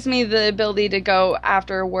also gives me the ability to go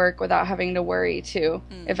after work without having to worry, too.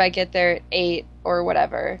 If I get there at 8 or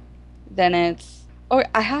whatever, then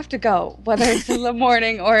I have to go, whether it's in the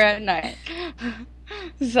morning or at night.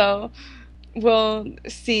 So we'll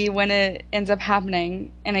see when it ends up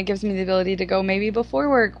happening, and it gives me the ability to go maybe before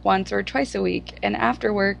work once or twice a week, and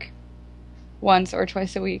after work once or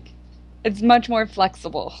twice a week. It's much more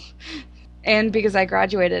flexible. And because I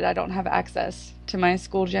graduated, I don't have access to my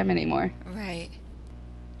school gym anymore. Right.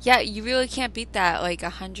 Yeah, you really can't beat that. Like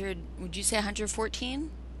 100, would you say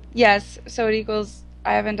 114? Yes, so it equals,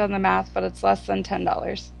 I haven't done the math, but it's less than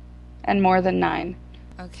 $10 and more than 9.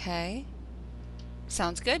 Okay.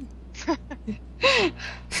 Sounds good.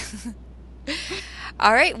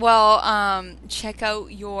 All right, well, check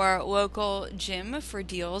out your local gym for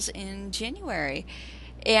deals in January.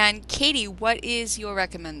 And Katie, what is your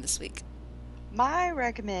recommend this week? My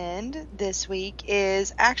recommend this week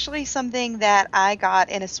is actually something that I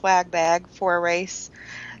got in a swag bag for a race.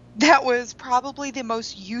 That was probably the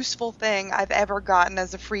most useful thing I've ever gotten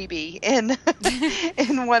as a freebie in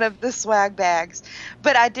in one of the swag bags.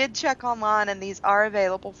 But I did check online, and these are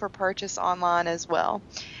available for purchase online as well.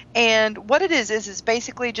 And what it is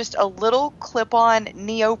basically just a little clip-on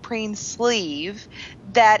neoprene sleeve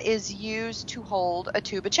that is used to hold a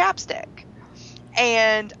tube of chapstick.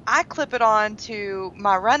 And I clip it on to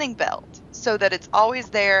my running belt so that it's always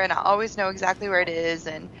there and I always know exactly where it is.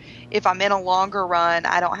 And if I'm in a longer run,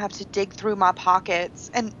 I don't have to dig through my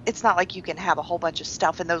pockets. And it's not like you can have a whole bunch of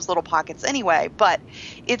stuff in those little pockets anyway, but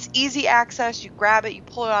it's easy access. You grab it, you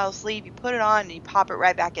pull it out of the sleeve, you put it on, and you pop it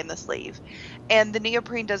right back in the sleeve. And the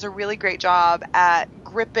neoprene does a really great job at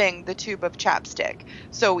gripping the tube of chapstick.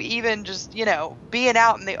 So even just, being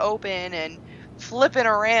out in the open and flipping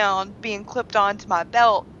around, being clipped onto my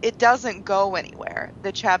belt, it doesn't go anywhere.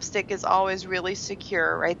 The chapstick is always really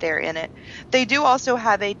secure right there in it. They do also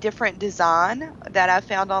have a different design that I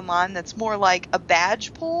found online that's more like a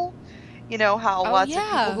badge pull. You know how lots of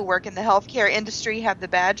people who work in the healthcare industry have the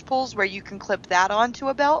badge pulls where you can clip that onto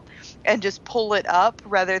a belt and just pull it up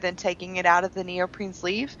rather than taking it out of the neoprene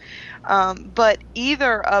sleeve. But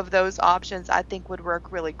either of those options I think would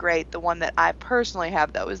work really great. The one that I personally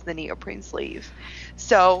have, though, is the neoprene sleeve.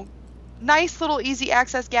 So nice little easy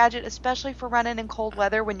access gadget, especially for running in cold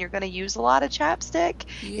weather when you're going to use a lot of chapstick.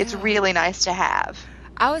 Yeah. It's really nice to have.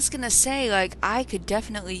 I was going to say, like, I could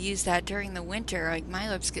definitely use that during the winter. Like, my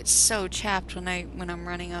lips get so chapped when I'm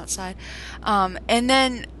running outside. And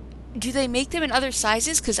then, do they make them in other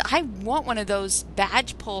sizes? Because I want one of those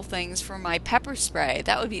badge pull things for my pepper spray.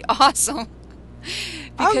 That would be awesome.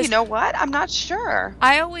 Oh, you know what? I'm not sure.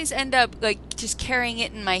 I always end up, like, just carrying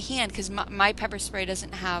it in my hand because my pepper spray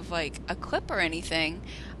doesn't have, like, a clip or anything.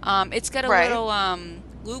 It's got a little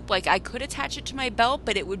loop, like I could attach it to my belt,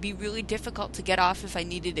 but it would be really difficult to get off if I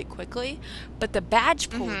needed it quickly. But the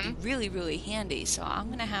badge pull would be really, really handy, so I'm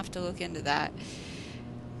going to have to look into that.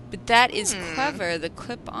 But that is clever, the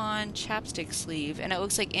clip-on chapstick sleeve, and it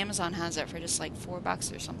looks like Amazon has it for just like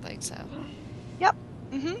 $4 or something, so. Yep.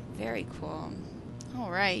 Very cool. All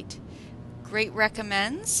right. Great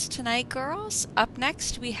recommends tonight, girls. Up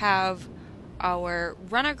next, we have our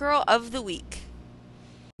Runner Girl of the Week.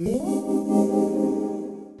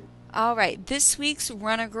 All right, this week's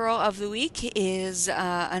Runner Girl of the Week is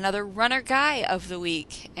another Runner Guy of the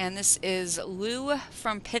Week, and this is Lou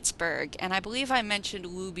from Pittsburgh. And I believe I mentioned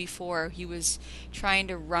Lou before. He was trying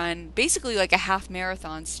to run basically like a half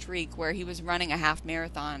marathon streak where he was running a half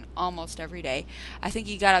marathon almost every day. I think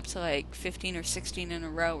he got up to like 15 or 16 in a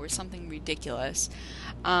row or something ridiculous.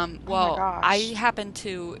 Oh my gosh. I happened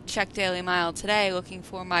to check Daily Mile today looking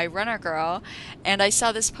for my Runner Girl, and I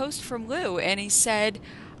saw this post from Lou, and he said,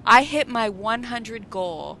 I hit my 100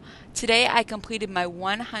 goal. Today I completed my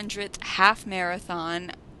 100th half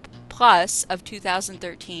marathon plus of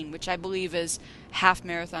 2013, which I believe is half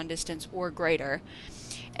marathon distance or greater.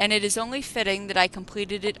 And it is only fitting that I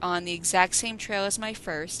completed it on the exact same trail as my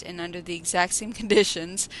first and under the exact same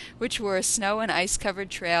conditions, which were a snow and ice covered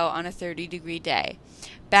trail on a 30-degree day.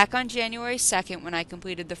 Back on January 2nd, when I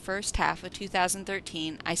completed the first half of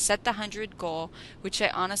 2013, I set the 100 goal, which I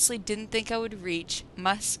honestly didn't think I would reach,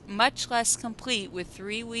 much less complete with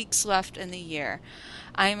 3 weeks left in the year.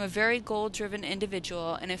 I am a very goal-driven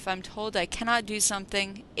individual, and if I'm told I cannot do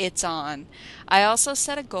something, it's on. I also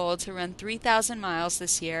set a goal to run 3,000 miles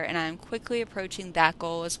this year, and I am quickly approaching that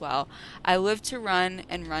goal as well. I live to run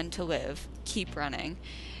and run to live. Keep running.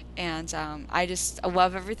 And I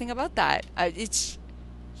love everything about that. It's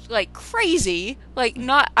like crazy. I'm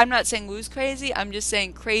not saying Lou's crazy. I'm just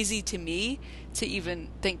saying crazy to me to even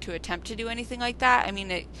think to attempt to do anything like that. I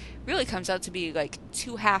mean, it really comes out to be like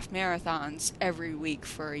 2 half marathons every week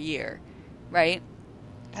for a year, right?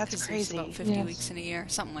 That's crazy. About 50 weeks in a year,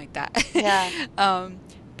 something like that. Yeah.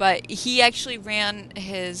 But he actually ran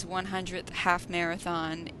his 100th half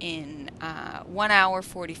marathon in 1 hour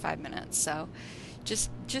 45 minutes. So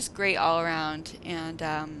just great all around, and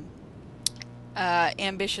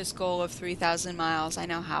ambitious goal of 3,000 miles. I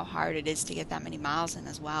know how hard it is to get that many miles in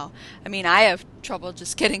as well. I mean, I have trouble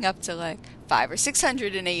just getting up to like 500 or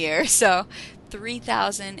 600 in a year, so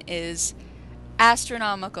 3,000 is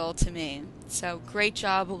astronomical to me. So great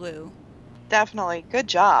job, Lou. Definitely. Good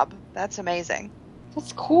job. That's amazing.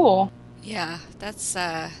 That's cool. Yeah, that's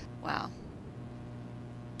wow.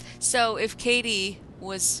 So if Katie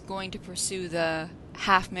was going to pursue the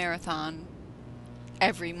half marathon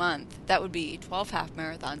every month, that would be 12 half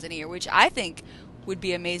marathons in a year, which I think would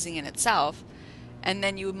be amazing in itself. And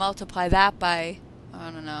then you would multiply that by, I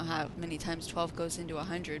don't know how many times 12 goes into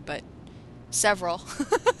 100, but several.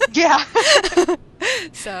 Yeah.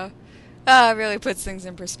 So, it really puts things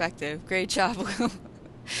in perspective. Great job, Lou.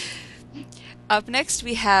 Up next,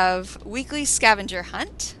 we have Weekly Scavenger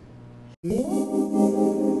Hunt.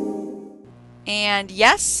 And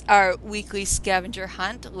yes, our weekly scavenger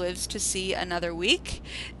hunt lives to see another week.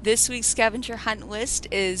 This week's scavenger hunt list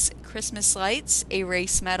is Christmas lights, a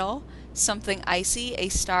race medal, something icy, a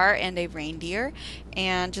star, and a reindeer.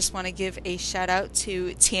 And just want to give a shout out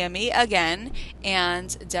to Tammy again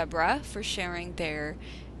and Deborah for sharing their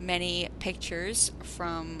many pictures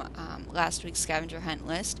from last week's scavenger hunt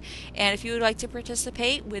list. And if you would like to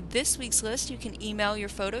participate with this week's list, you can email your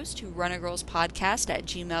photos to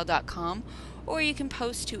runnergirlspodcast@gmail.com, or you can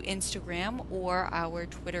post to Instagram or our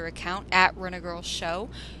Twitter account @RunnerGirlsShow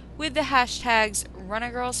with the hashtags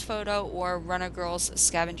RunnerGirlsPhoto or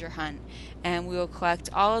RunnerGirlsScavengerHunt. And we will collect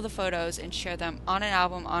all of the photos and share them on an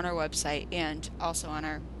album on our website and also on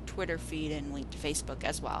our Twitter feed and link to Facebook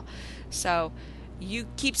as well. So you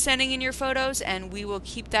keep sending in your photos and we will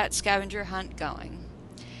keep that scavenger hunt going.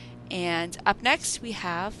 And up next we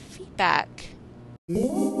have feedback.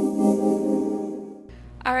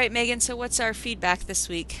 All right, Megan, so what's our feedback this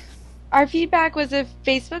week? Our feedback was a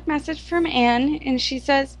Facebook message from Anne, and she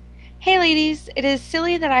says, "Hey ladies, it is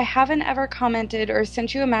silly that I haven't ever commented or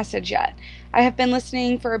sent you a message yet. I have been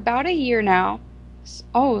listening for about a year now.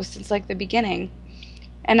 Since like the beginning.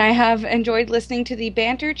 And I have enjoyed listening to the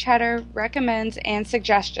banter, chatter, recommends, and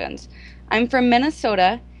suggestions. I'm from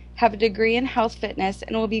Minnesota, have a degree in health fitness,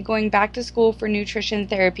 and will be going back to school for nutrition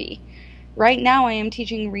therapy. Right now I am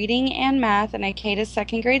teaching reading and math in a Keto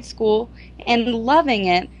second grade school and loving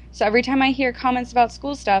it, so every time I hear comments about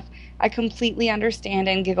school stuff, I completely understand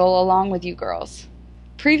and giggle along with you girls.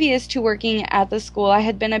 Previous to working at the school, I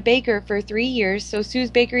had been a baker for 3 years, so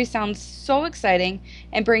Sue's Bakery sounds so exciting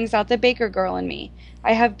and brings out the baker girl in me.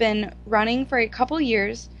 I have been running for a couple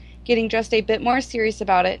years, getting just a bit more serious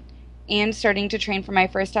about it, and starting to train for my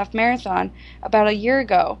first half marathon about a year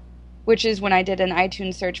ago, which is when I did an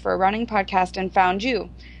iTunes search for a running podcast and found you.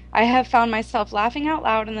 I have found myself laughing out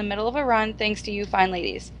loud in the middle of a run thanks to you fine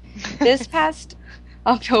ladies. This past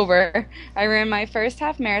October, I ran my first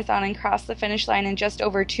half marathon and crossed the finish line in just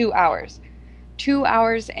over 2 hours. 2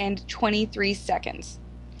 hours and 23 seconds.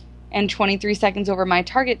 And 23 seconds over my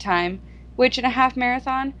target time, which in a half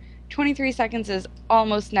marathon, 23 seconds is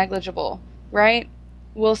almost negligible, right?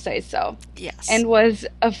 We'll say so. Yes. And was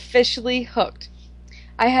officially hooked.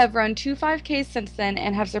 I have run 2 5Ks since then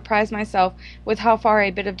and have surprised myself with how far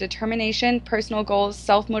a bit of determination, personal goals,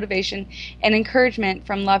 self-motivation, and encouragement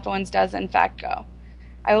from loved ones does in fact go.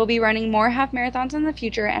 I will be running more half marathons in the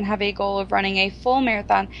future and have a goal of running a full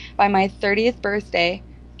marathon by my 30th birthday,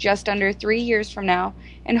 just under 3 years from now,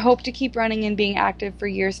 and hope to keep running and being active for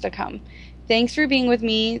years to come. Thanks for being with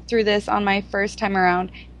me through this on my first time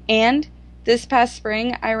around. And this past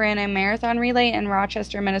spring, I ran a marathon relay in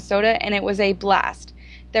Rochester, Minnesota, and it was a blast.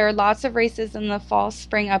 There are lots of races in the fall,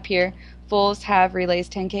 spring up here. Fulls have relays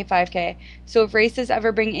 10K, 5K. So if races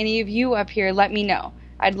ever bring any of you up here, let me know.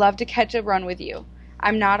 I'd love to catch a run with you.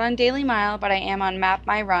 I'm not on Daily Mile, but I am on Map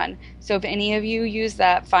My Run. So if any of you use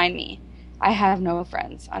that, find me. I have no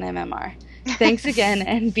friends on MMR. Thanks again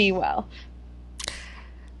and be well.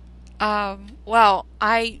 Well,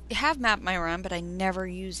 I have Map My Run, but I never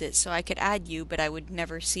use it, so I could add you, but I would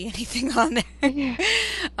never see anything on there.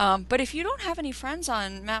 But if you don't have any friends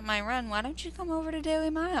on Map My Run, why don't you come over to Daily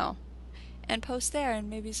Mile and post there, and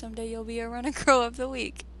maybe someday you'll be a Running Girl of the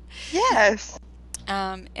Week. Yes.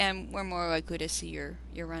 And we're more likely to see your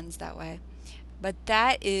runs that way. But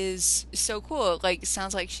that is so cool. Like, it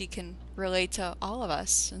sounds like she can relate to all of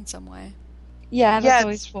us in some way. Yeah, that's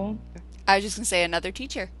always cool. I was just going to say another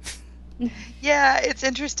teacher. Yeah, it's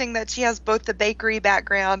interesting that she has both the bakery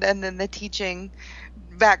background and then the teaching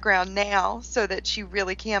background now, so that she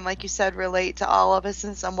really can, like you said, relate to all of us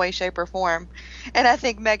in some way, shape, or form. And I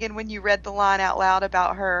think, Meagan, when you read the line out loud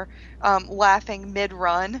about her laughing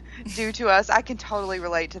mid-run due to us, I can totally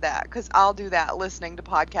relate to that, because I'll do that listening to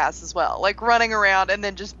podcasts as well, like running around and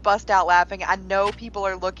then just bust out laughing. I know people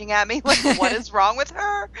are looking at me like, what is wrong with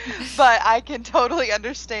her? But I can totally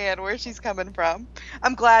understand where she's coming from.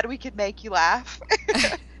 I'm glad we could make you laugh.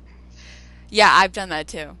 Yeah, I've done that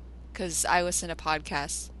too. Because I listen to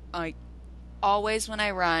podcasts, like, always when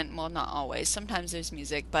I run. Well, not always. Sometimes there's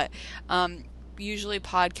music, but usually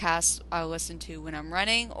podcasts I listen to when I'm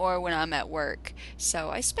running or when I'm at work. So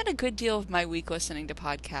I spend a good deal of my week listening to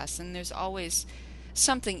podcasts, and there's always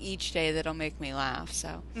something each day that'll make me laugh.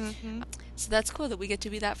 So, so that's cool that we get to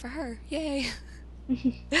be that for her. Yay!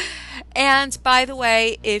 And by the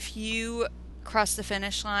way, if you cross the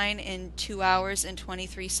finish line in 2 hours and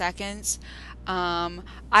 23 seconds,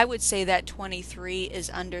 I would say that 23 is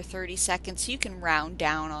under 30 seconds. You can round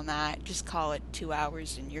down on that. Just call it 2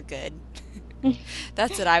 hours and you're good.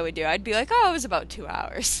 That's what I would do. I'd be like, oh, it was about 2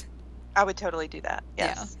 hours. I would totally do that.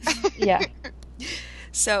 Yes. Yeah.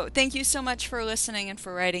 So thank you so much for listening and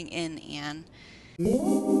for writing in, Anne.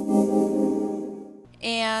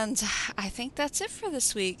 And I think that's it for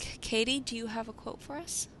this week. Katie, do you have a quote for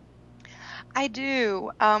us? I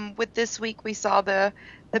do. With this week, we saw the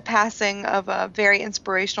passing of a very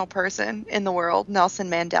inspirational person in the world, Nelson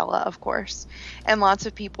Mandela, of course. And lots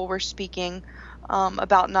of people were speaking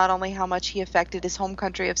about not only how much he affected his home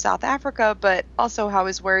country of South Africa, but also how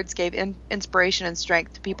his words gave inspiration and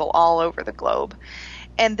strength to people all over the globe.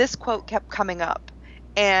 And this quote kept coming up.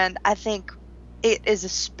 And I think it is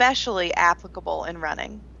especially applicable in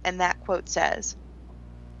running. And that quote says,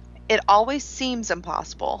 "It always seems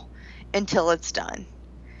impossible until it's done."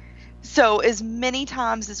 So as many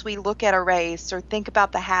times as we look at a race or think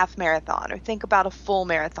about the half marathon or think about a full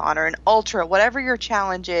marathon or an ultra, whatever your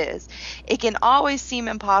challenge is, it can always seem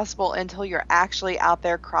impossible until you're actually out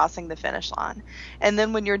there crossing the finish line. And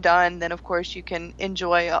then when you're done, then of course you can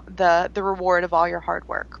enjoy the reward of all your hard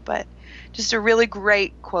work. But just a really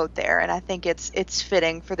great quote there, and I think it's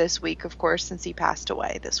fitting for this week, of course, since he passed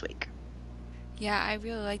away this week. Yeah, I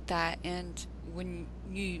really like that. And when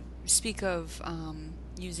you speak of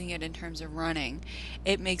using it in terms of running,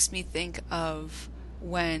 it makes me think of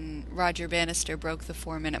when Roger Bannister broke the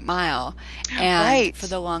 4-minute mile. And for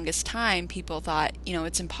the longest time, people thought,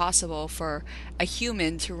 it's impossible for a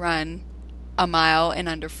human to run a mile in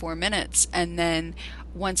under 4 minutes. And then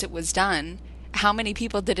once it was done, how many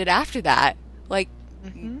people did it after that? Like,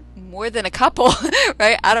 more than a couple,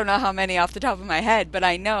 right? I don't know how many off the top of my head, but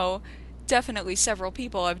I know definitely several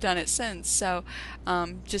people have done it since. So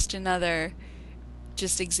just another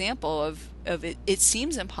example of it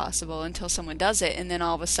seems impossible until someone does it, and then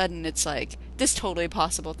all of a sudden it's like this totally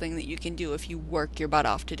possible thing that you can do if you work your butt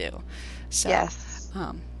off to do. So yes.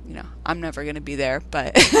 I'm never going to be there,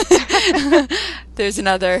 but there's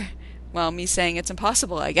another, me saying it's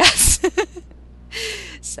impossible, I guess.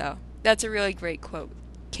 So That's a really great quote,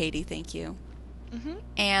 Katie. Thank you. Mm-hmm.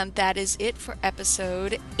 And that is it for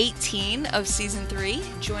episode 18 of season 3.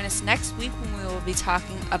 Join us next week when we will be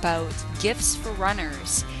talking about gifts for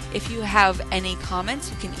runners. If you have any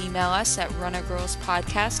comments, you can email us at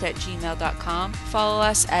runnergirlspodcast@gmail.com. Follow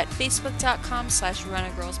us at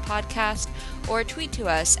facebook.com/runnergirlspodcast or tweet to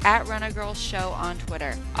us at runnergirlshow on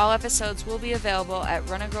Twitter. All episodes will be available at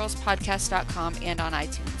runnergirlspodcast.com and on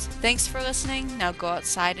iTunes. Thanks for listening. Now go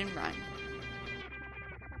outside and run.